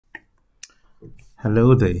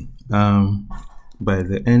Hello there. By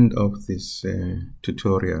the end of this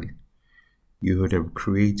tutorial, you would have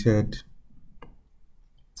created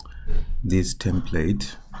this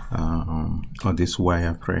template or this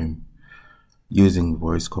wireframe using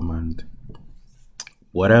voice command.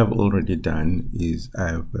 What I've already done is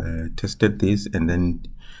I've tested this and then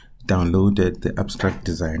downloaded the Abstract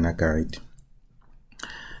Designer guide.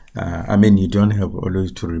 I mean, you don't have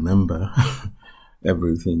always to remember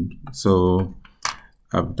everything. So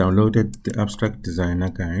I've downloaded the Abstract Designer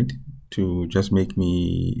guide to just make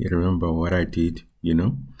me remember what I did,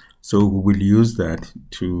 So we will use that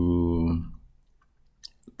to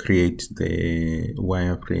create the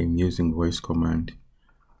wireframe using voice command.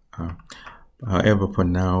 However, for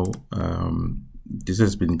now, this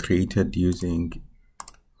has been created using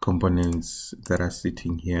components that are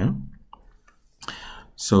sitting here.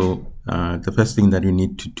 So the first thing that you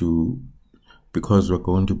need to do, because we're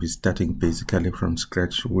going to be starting basically from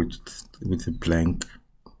scratch with a blank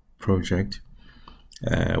project,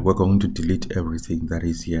 we're going to delete everything that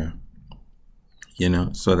is here,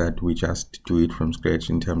 so that we just do it from scratch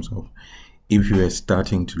in terms of if you are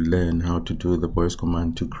starting to learn how to do the voice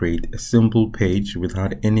command to create a simple page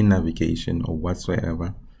without any navigation or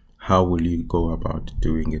whatsoever, how will you go about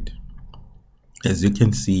doing it? As you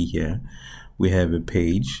can see here, we have a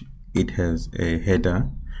page. It has a header,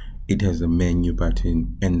 it has a menu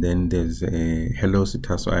button, and then there's a hello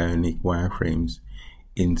SithasoIONIC wireframes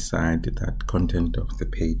inside that content of the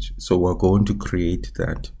page. So we're going to create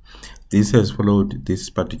that. This has followed this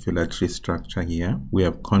particular tree structure here. We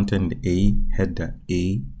have content A, header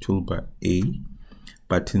A, toolbar A,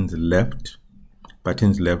 buttons left,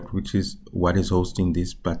 which is what is hosting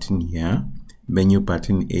this button here, menu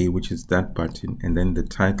button A, which is that button, and then the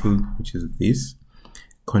title, which is this,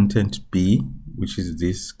 content B, which is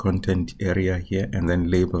this content area here, and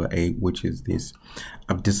then label A, which is this.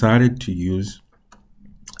 I've decided to use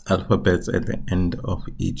alphabets at the end of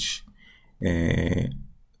each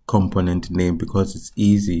component name because it's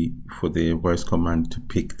easy for the voice command to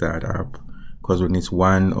pick that up, because when it's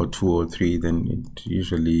 1 or 2 or 3, then it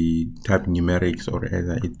usually type numerics, or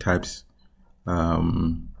either it types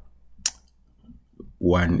 1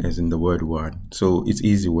 as in the word 1. So it's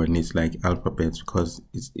easy when it's like alphabets, because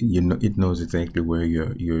it's, it knows exactly where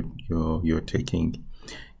you're taking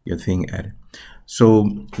your thing at. So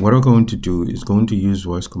what we're going to do is going to use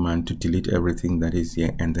voice command to delete everything that is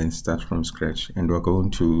here and then start from scratch, and we're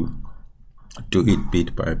going to do it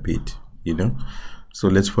bit by bit, So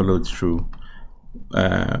let's follow through.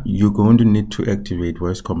 You're going to need to activate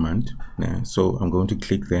voice command. So I'm going to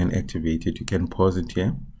click there and activate it. You can pause it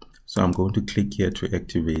here. So I'm going to click here to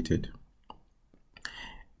activate it.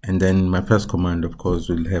 And then my first command, of course,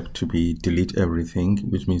 will have to be delete everything,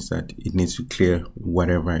 which means that it needs to clear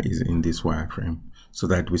whatever is in this wireframe so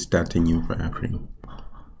that we start a new wireframe.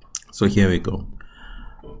 So here we go.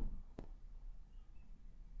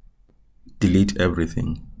 Delete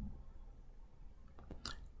everything.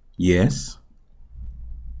 Yes.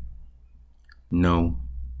 No.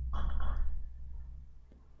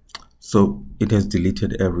 So it has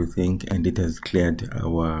deleted everything and it has cleared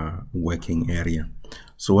our working area.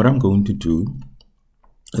 So what I'm going to do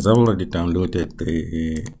is I've already downloaded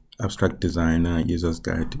the Abstract Designer User's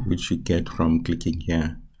Guide, which you get from clicking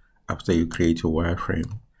here after you create your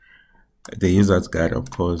wireframe. The User's Guide,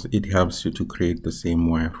 of course, it helps you to create the same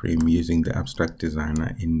wireframe using the Abstract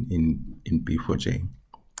Designer in B4J.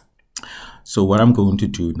 So what I'm going to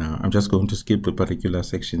do now, I'm just going to skip the particular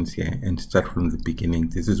sections here and start from the beginning.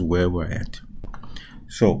 This is where we're at.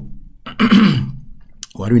 So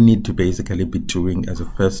what we need to basically be doing as a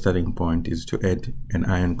first starting point is to add an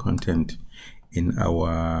ion content in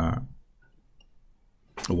our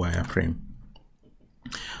wireframe.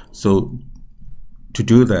 So to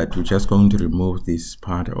do that, we're just going to remove this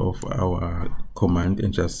part of our command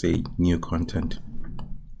and just say new content.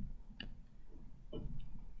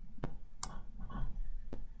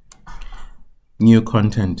 New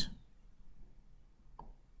content.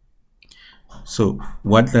 So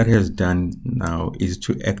what that has done now is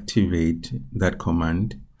to activate that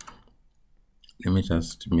command. Let me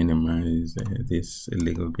just minimize this a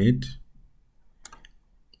little bit.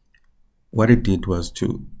 What it did was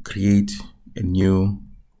to create a new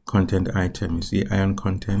content item. You see ion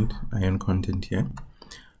content here.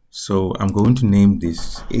 So I'm going to name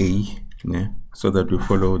this A, so that we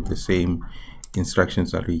follow the same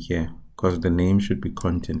instructions that we here, because the name should be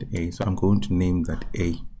content A. So I'm going to name that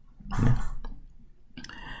A.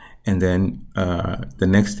 And then the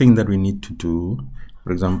next thing that we need to do,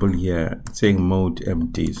 for example, here it's saying mode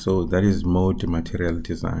empty, so that is mode material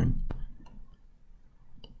design.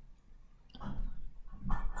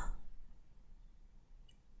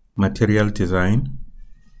 material design.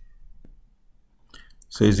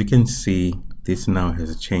 So as you can see, this now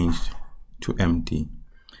has changed to MD.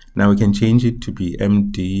 Now we can change it to be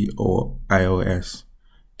MD or iOS.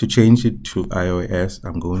 To change it to iOS,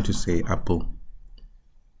 I'm going to say Apple.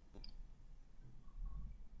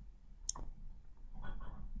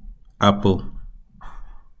 Apple.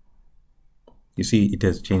 You see, it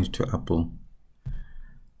has changed to Apple.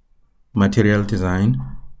 Material design.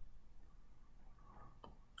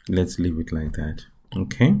 Let's leave it like that.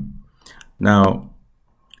 Okay. Now,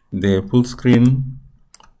 the full screen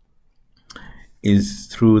is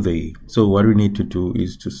through the, so what we need to do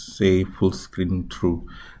is to say full screen true.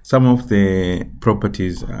 Some of the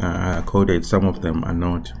properties are coded, some of them are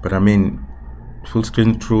not, but I mean full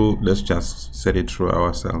screen true, let's just set it through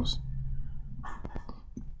ourselves.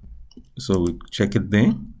 So we check it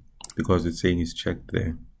there because it's saying it's checked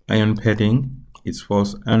there. Ion padding is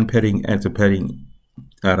false. Ion padding adds a padding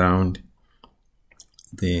around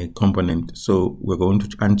the component, so we're going to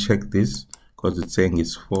uncheck this because it's saying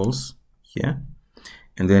it's false here.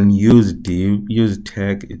 And then use div, use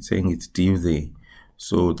tag, it's saying it's div there.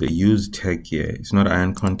 So the use tag here, it's not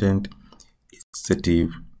ion content, it's a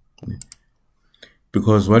div.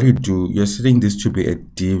 Because what you do, you're setting this to be a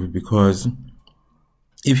div, because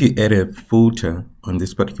if you add a footer on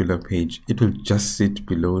this particular page, it will just sit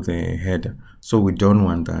below the header. So we don't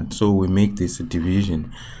want that. So we make this a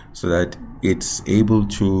division so that it's able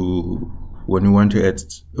to, when you want to add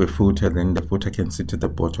a footer, then the footer can sit at the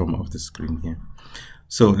bottom of the screen here.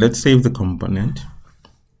 So let's save the component.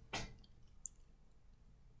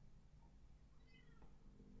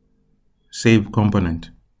 Save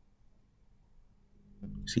component.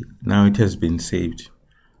 See, now it has been saved.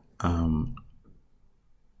 I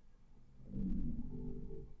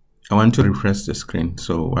want to refresh the screen.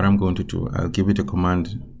 So what I'm going to do, I'll give it a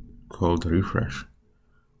command called refresh.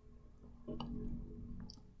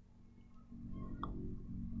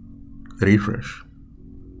 Refresh.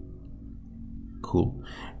 Cool.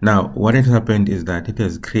 Now what has happened is that it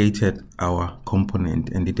has created our component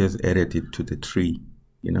and it has added it to the tree.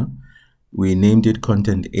 You know, we named it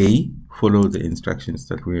content A. Follow the instructions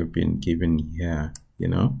that we have been given here. You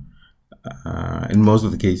know, in most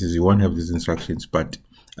of the cases you won't have these instructions, but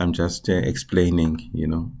I'm just explaining, you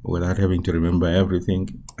know, without having to remember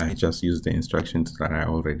everything. I just use the instructions that I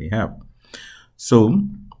already have. So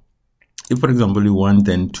if, for example, you want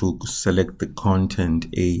then to select the content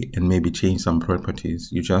A and maybe change some properties,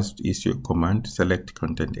 you just issue a command, select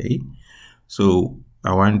content A. So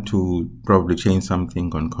I want to probably change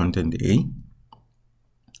something on content A.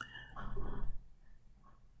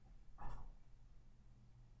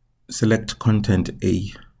 Select content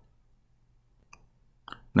A.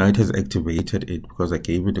 Now it has activated it because I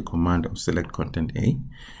gave it a command of select content A.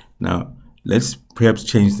 Now let's perhaps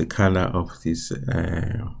change the color of this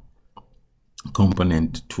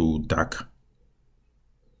component to dark.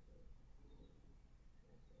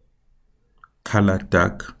 Color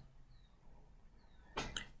dark.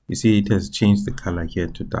 You see it has changed the color here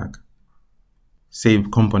to dark. Save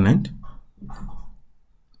component.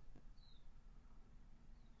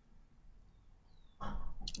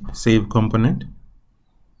 Save component.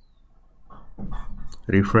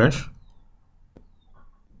 Refresh.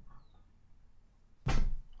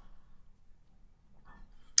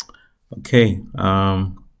 Okay,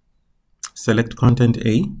 select content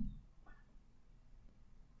A.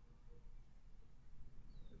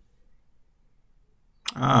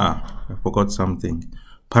 I forgot something.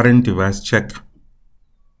 Parent device check.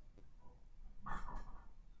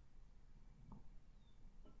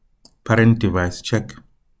 Parent device check.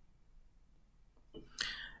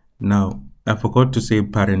 Now, I forgot to say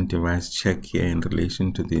parent device check here in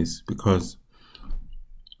relation to this, because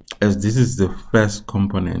as this is the first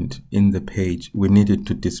component in the page, we need it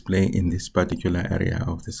to display in this particular area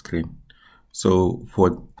of the screen. So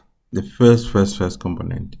for the first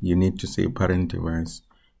component, you need to say parent device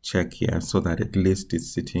check here so that at least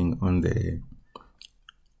it's sitting on the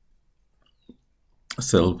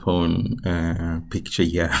cell phone picture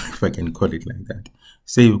here, if I can call it like that.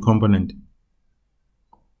 Save component.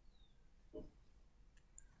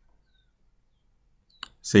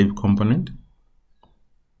 Save component.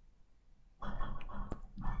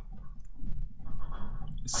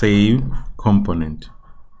 Save component.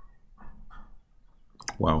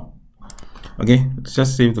 Wow. Okay, let's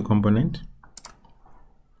just save the component.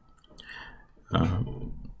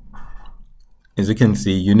 As you can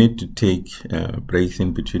see, you need to take breaks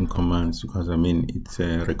in between commands because I mean it's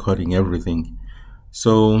recording everything.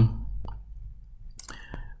 So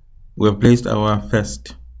we have placed our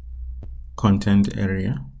first content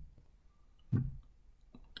area.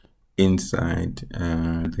 inside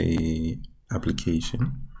the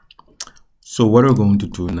application. So what we're going to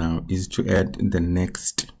do now is to add the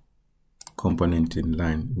next component in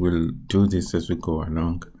line. We'll do this as we go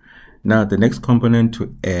along. Now the next component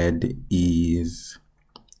to add is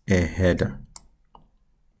a header.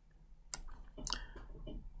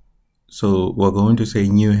 So we're going to say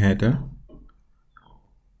new header.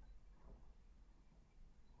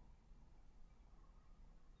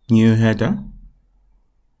 New header.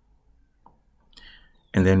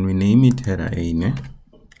 And then we name it header A.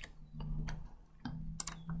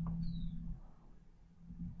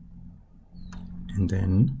 And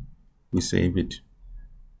then we save it.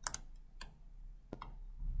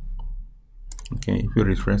 Okay, if you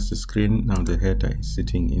refresh the screen, now the header is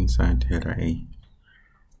sitting inside header A.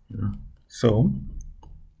 So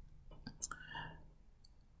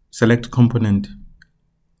select component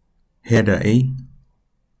header A.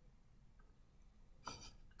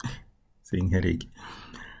 Saying headache.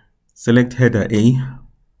 Select header A.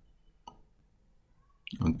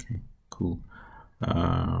 Okay, cool.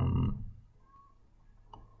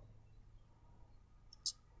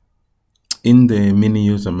 In the mini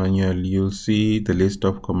user manual, you'll see the list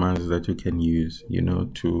of commands that you can use,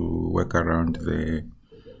 to work around the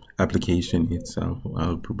application itself.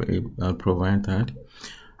 I'll provide that.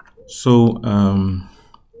 So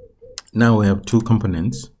now we have two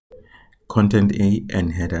components, content A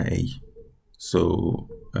and header A. So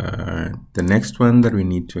the next one that we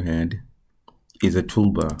need to add is a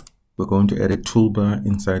toolbar. We're going to add a toolbar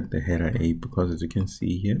inside the header A because, as you can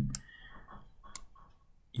see here,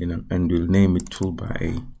 and we'll name it toolbar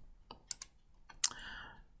A.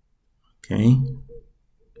 Okay,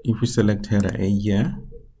 if we select header A here,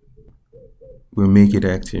 we'll make it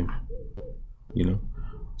active.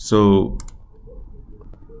 So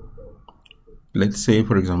let's say,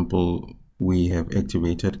 for example, we have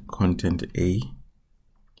activated content A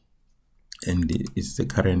and it's the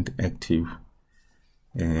current active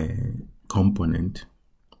component.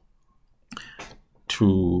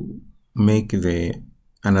 To make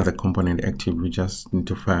another component active, we just need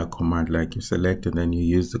to fire a command, like you select and then you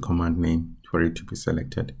use the command name for it to be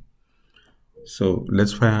selected. So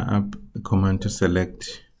let's fire up a command to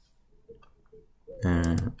select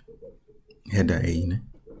header A.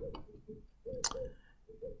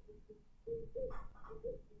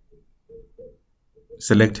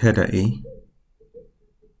 Select header A.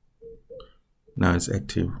 Now it's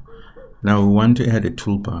active. Now we want to add a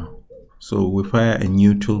toolbar. So we fire a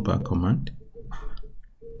new toolbar command.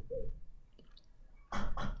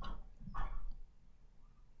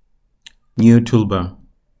 New toolbar.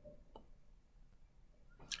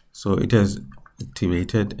 So it has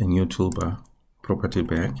activated a new toolbar property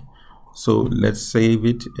back. So let's save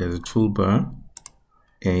it as toolbar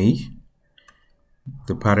A.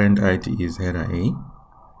 The parent ID is header A.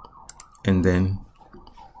 And then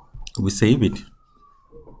we save it.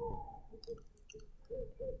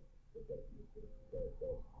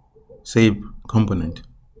 Save component.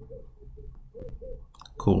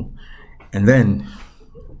 Cool. And then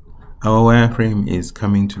our wireframe is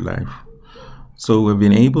coming to life. So we've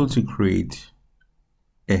been able to create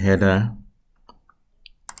a header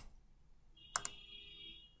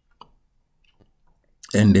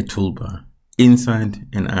and a toolbar inside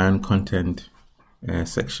an Ion content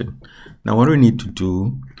section. Now what we need to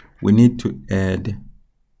do, we need to add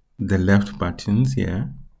the left buttons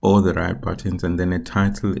here or the right buttons and then a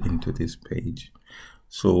title into this page.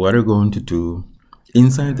 So what we're going to do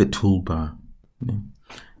inside the toolbar,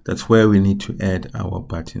 that's where we need to add our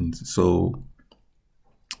buttons. So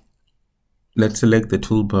let's select the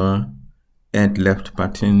toolbar, add left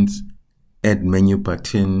buttons, add menu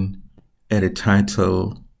button, add a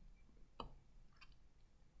title,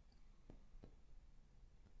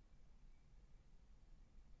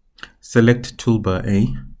 select toolbar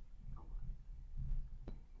A,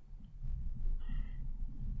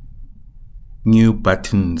 new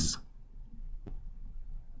buttons,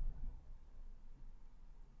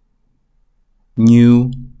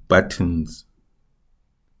 new buttons,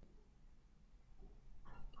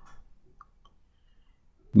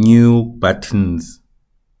 new buttons,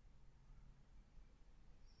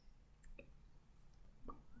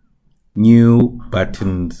 new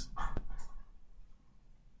buttons,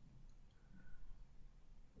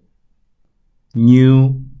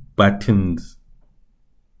 new buttons.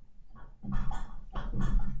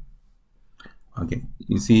 Okay,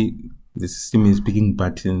 you see the system is picking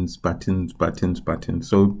buttons, buttons, buttons, buttons.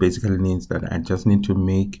 So it basically means that I just need to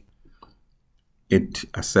make it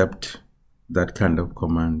accept that kind of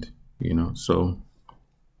command, So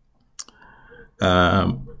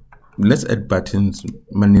let's add buttons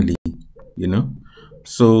manually, you know.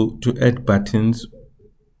 So to add buttons,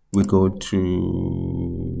 we go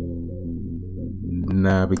to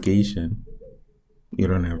navigation. You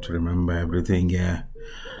don't have to remember everything, yeah.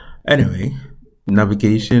 Anyway,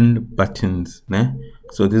 navigation, buttons, né?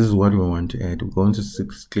 So this is what we want to add. We're going to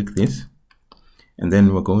click this, and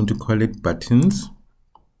then we're going to call it buttons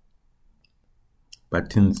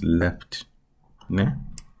left, né?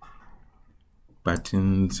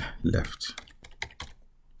 Buttons left,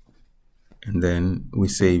 and then we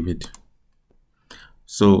save it.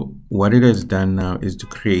 So what it has done now is to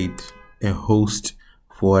create a host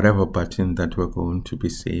for whatever button that we're going to be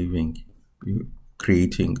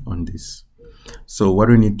creating on this. So what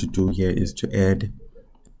we need to do here is to add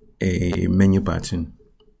a menu button.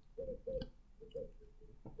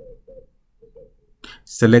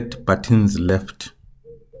 Select buttons left.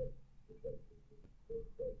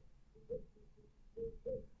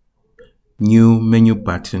 New menu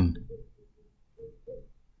button.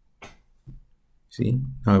 See,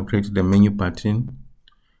 now I've created the menu button.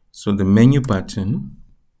 So the menu button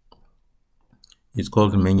is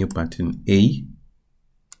called the menu button A.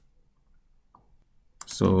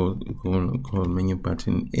 So we're going to call menu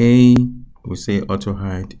button A. We say auto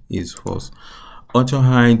hide is false. Auto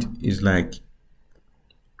hide is like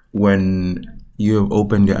when you have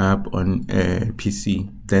opened the app on a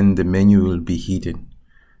PC, then the menu will be hidden,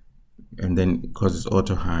 and then because it's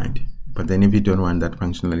auto hide. But then if you don't want that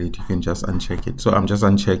functionality, you can just uncheck it. So I'm just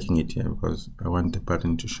unchecking it here because I want the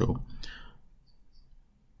button to show.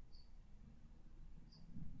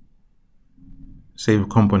 Save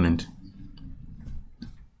component.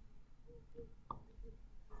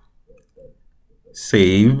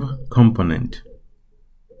 Save component.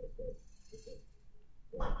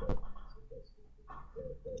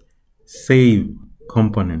 Save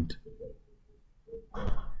component.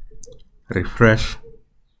 Refresh.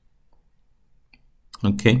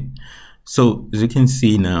 Okay, so as you can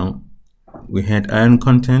see now, we had iron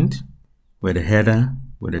content, we had a header,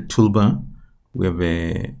 we had a toolbar, we have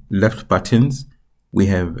a left buttons, we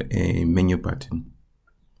have a menu button.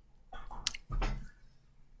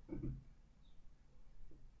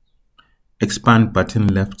 Expand button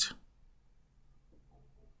left.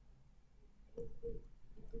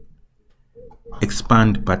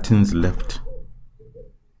 Expand buttons left.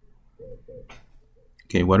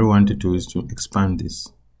 Okay, what we want to do is to expand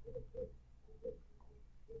this,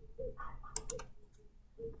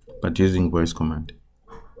 but using voice command.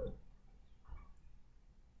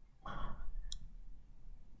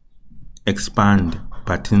 Expand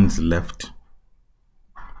buttons left.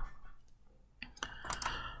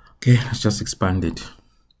 Okay, let's just expand it.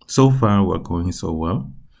 So far, we're going so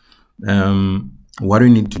well. What we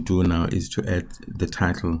need to do now is to add the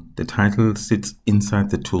title. The title sits inside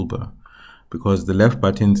the toolbar, because the left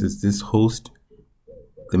buttons is this host,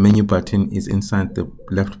 the menu button is inside the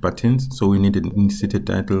left buttons, so we need an inserted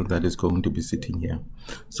title that is going to be sitting here.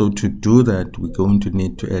 So to do that, we're going to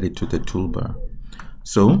need to add it to the toolbar.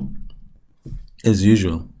 So as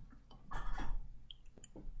usual,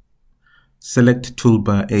 select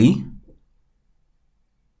toolbar A,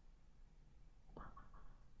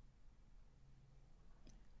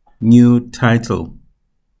 new title.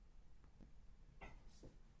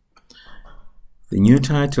 The new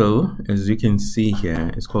title, as you can see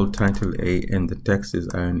here, is called title A, and the text is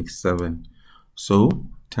Ionic 7. So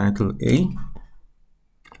title A,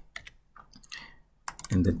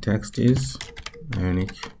 and the text is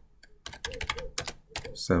Ionic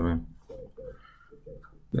 7.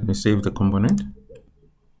 Let me save the component.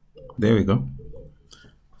 There we go.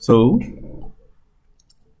 So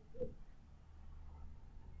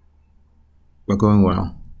we're going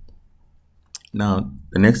well. Now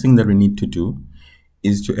the next thing that we need to do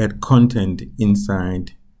is to add content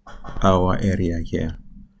inside our area here.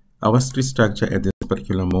 Our street structure at this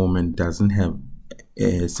particular moment doesn't have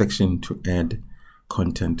a section to add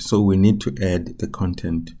content, so we need to add the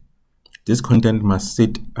content. This content must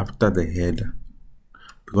sit after the header,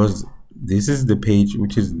 because this is the page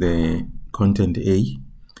which is the content A,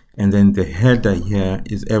 and then the header here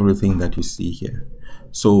is everything that you see here.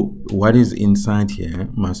 So what is inside here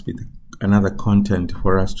must be another content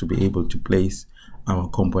for us to be able to place our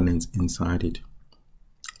components inside it.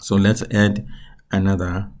 So let's add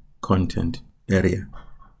another content area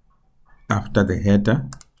after the header,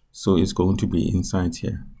 so it's going to be inside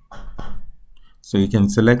here. So you can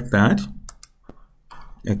select that,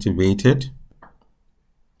 activate it,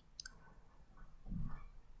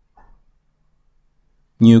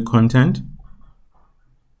 new content,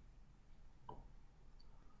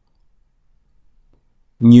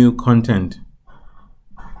 new content,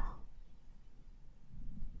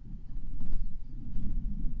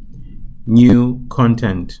 new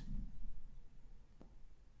content.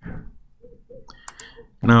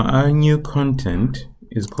 Now our new content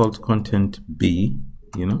is called content B,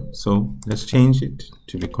 so let's change it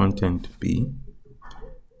to the content B,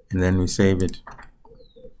 and then we save it.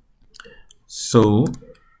 So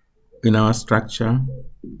in our structure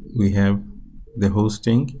we have the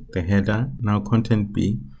hosting, the header. Now content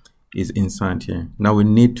B is inside here. Now we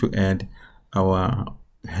need to add our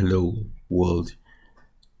hello world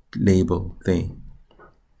label there.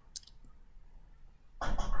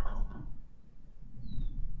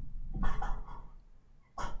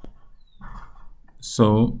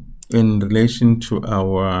 So in relation to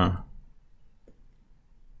our,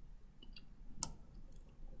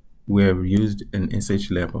 we have used an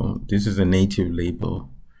SH label. This is a native label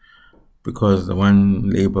because the one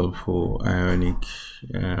label for Ionic,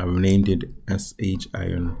 I've named it SH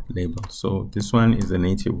Ion label. So this one is a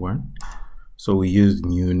native one. So we use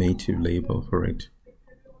new native label for it.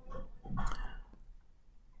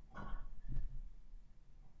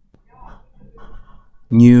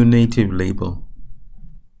 New native label.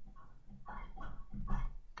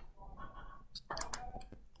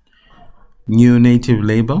 New native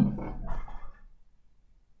label.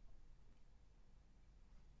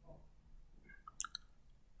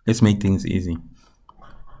 Let's make things easy.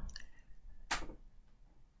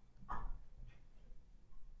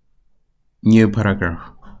 New paragraph.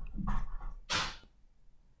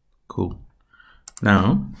 Cool.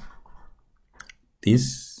 Now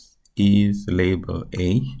this is label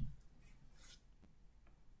A.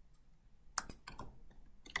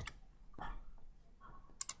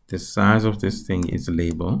 The size of this thing is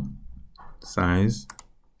label. Size,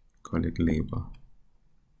 call it label.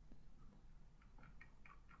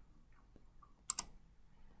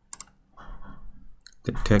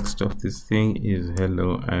 The text of this thing is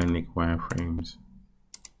hello Ionic Wireframes.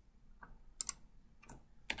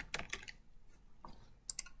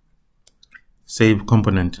 Save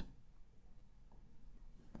component.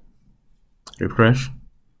 Refresh.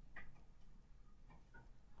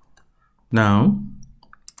 Now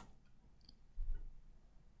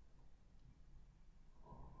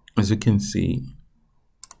as you can see,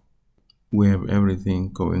 we have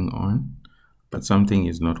everything going on, but something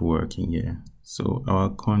is not working here. So our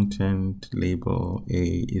content label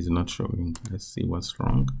A is not showing. Let's see what's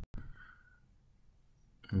wrong.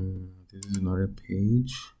 This is not a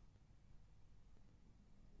page.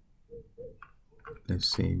 Let's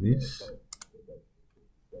save this.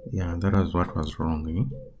 Yeah, that was what was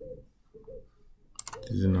wrong.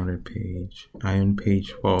 This is not a page. Ion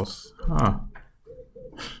page false. I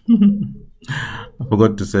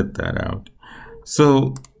forgot to set that out.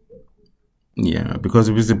 So yeah, because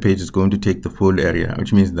if it's a page, it's going to take the full area,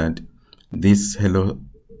 which means that this hello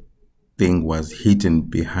thing was hidden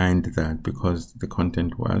behind that because the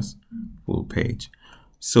content was full page.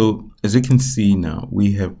 So as you can see now,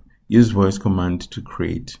 we have used voice command to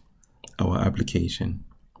create our application.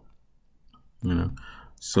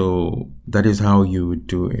 So that is how you would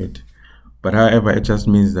do it. But however, it just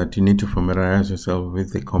means that you need to familiarize yourself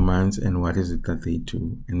with the commands and what is it that they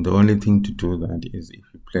do. And the only thing to do that is if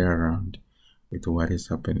you play around with what is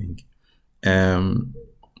happening. In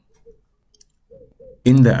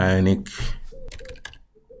the Ionic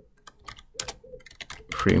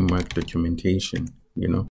framework documentation,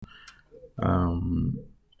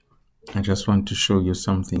 I just want to show you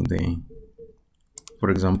something there. For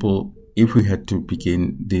example, if we had to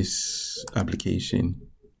begin this application,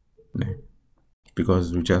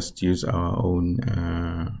 because we just use our own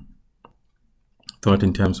thought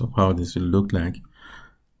in terms of how this will look like.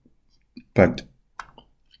 But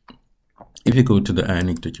if you go to the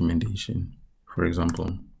Ionic documentation, for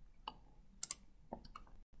example,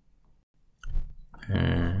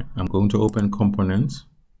 I'm going to open components.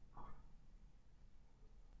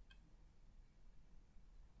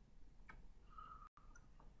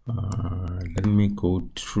 Let me go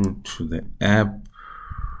through to the app.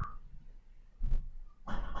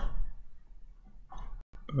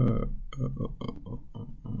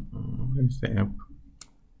 Where's the app?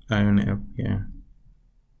 Ion app here.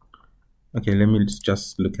 Okay, let me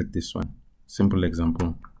just look at this one. Simple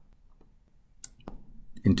example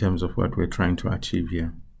in terms of what we're trying to achieve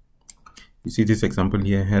here. You see this example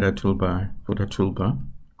here, header toolbar, footer toolbar.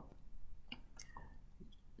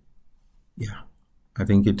 Yeah, I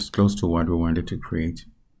think it's close to what we wanted to create.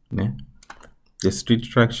 The street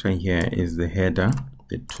structure here is the header,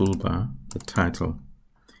 the toolbar, the title,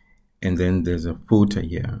 and then there's a footer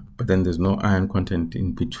here, but then there's no ion content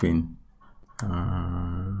in between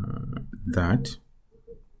that.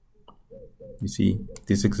 You see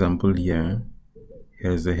this example here,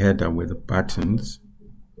 has a header with buttons,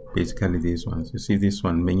 basically these ones. You see this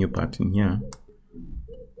one, menu button here,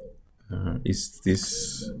 is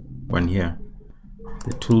this one here,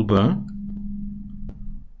 the toolbar,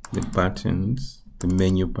 the buttons, the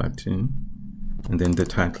menu button, and then the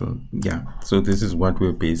title. Yeah, so this is what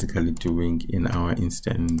we're basically doing in our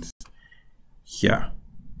instance here,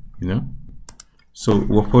 you know. So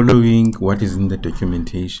we're following what is in the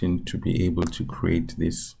documentation to be able to create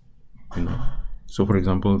this, you know. So for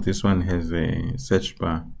example, this one has a search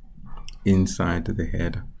bar inside the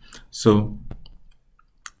header. So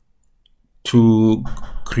to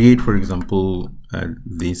create, for example,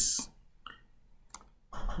 this,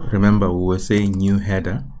 remember we were saying new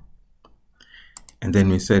header, and then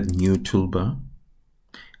we said new toolbar,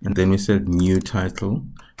 and then we said new title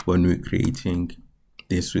when we're creating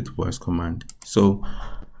this with voice command. So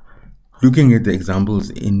looking at the examples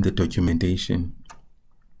in the documentation,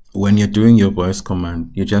 when you're doing your voice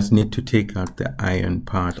command, you just need to take out the ion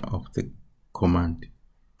part of the command,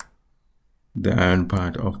 the ion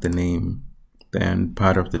part of the name, the ion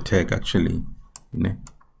part of the tag, actually, you know.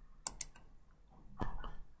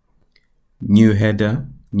 New header,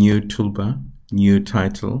 new toolbar, new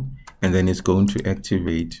title, and then it's going to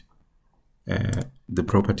activate the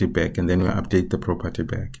property back, and then you update the property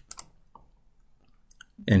back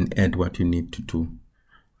and add what you need to do.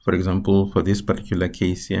 For example, for this particular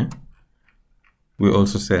case here, we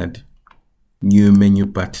also said new menu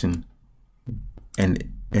button, and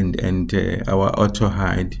our auto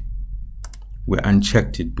hide, we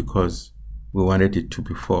unchecked it because we wanted it to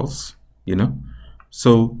be false, you know.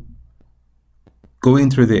 So going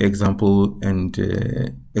through the example and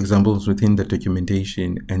examples within the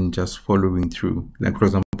documentation and just following through, like for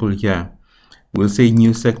example here, we'll say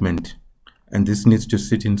new segment, and this needs to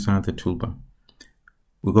sit inside the toolbar.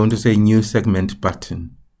 We're going to say new segment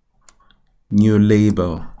button, new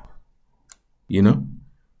label, you know,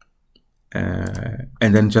 and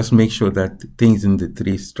then just make sure that things in the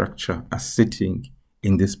tree structure are sitting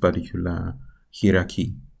in this particular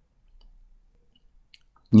hierarchy.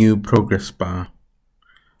 New progress bar,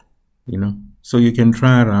 you know. So you can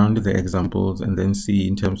try around the examples and then see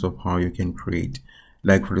in terms of how you can create.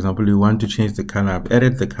 Like for example, you want to change the color. I've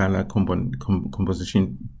added the color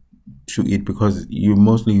composition to it because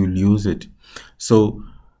you'll use it. So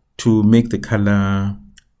to make the color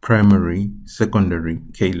primary, secondary,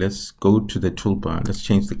 okay, let's go to the toolbar. Let's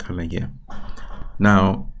change the color here.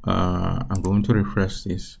 Now I'm going to refresh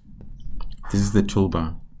this. This is the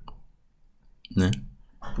toolbar. We're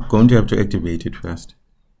going to have to activate it first.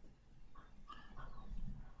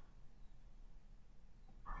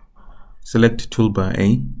 Select toolbar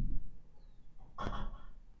A,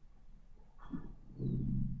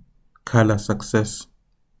 color success,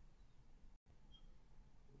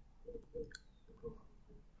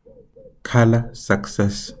 color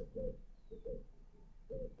success,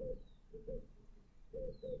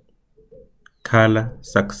 color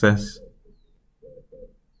success,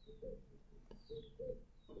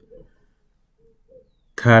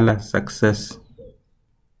 color success.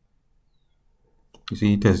 You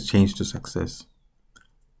see it has changed to success.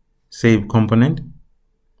 Save component.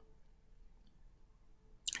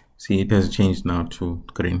 See it has changed now to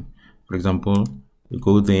green. For example, we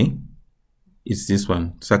go there, it's this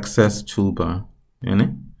one, success toolbar, you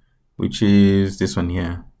know, which is this one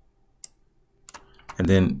here. And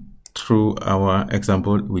then through our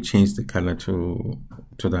example, we change the color to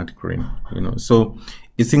that green, you know. So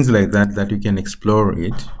it's things like that that you can explore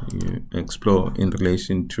it, explore in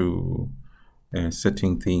relation to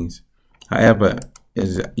setting things. However,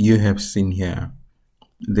 as you have seen here,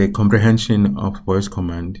 the comprehension of voice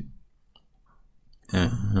command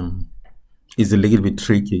is a little bit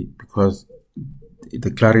tricky because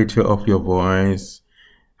the clarity of your voice,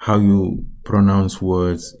 how you pronounce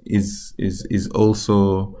words is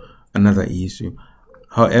also another issue.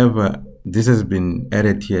 However, this has been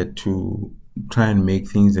added here to try and make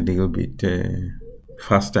things a little bit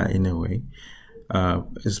faster in a way.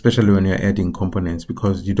 Especially when you're adding components,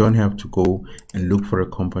 because you don't have to go and look for a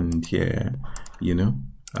component here, you know,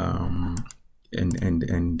 and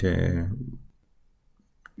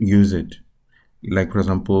use it. Like for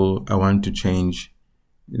example, I want to change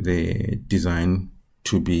the design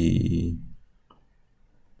to be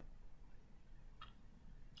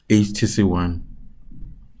HTC1.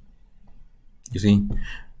 You see,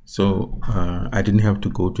 so I didn't have to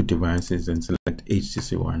go to devices and select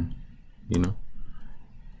HTC1, you know.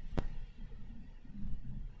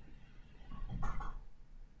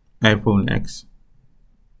 iPhone X.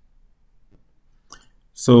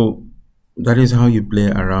 So that is how you play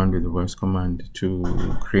around with the voice command to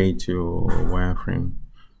create your wireframe.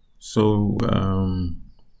 So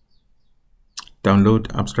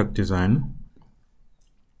download abstract design,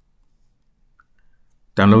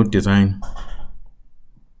 download design,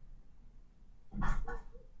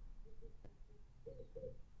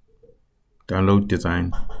 download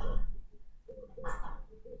design.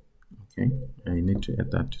 Okay, I need to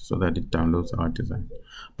add that so that it downloads our design.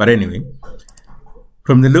 But anyway,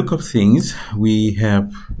 from the look of things, we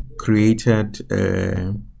have created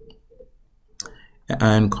an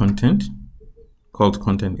content called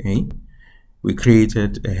content A. We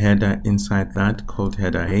created a header inside that called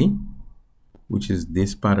header A, which is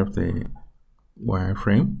this part of the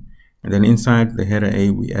wireframe. And then inside the header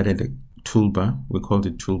A, we added a toolbar. We called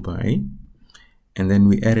it toolbar A. And then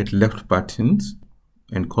we added left buttons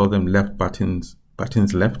and call them left buttons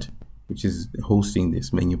left, which is hosting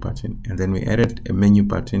this menu button. And then we added a menu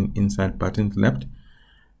button inside buttons left,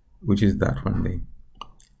 which is that one there.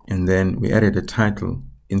 And then we added a title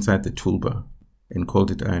inside the toolbar and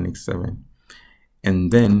called it Ionic7.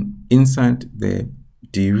 And then inside the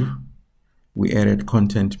div, we added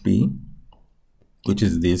content B, which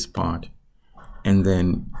is this part. And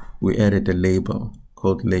then we added a label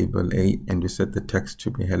called label A, and we set the text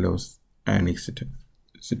to be hello Ionic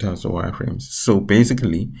Sithaso wireframes. So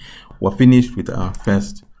basically, we're finished with our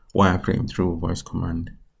first wireframe through voice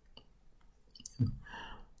command.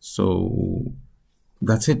 So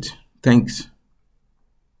that's it. Thanks.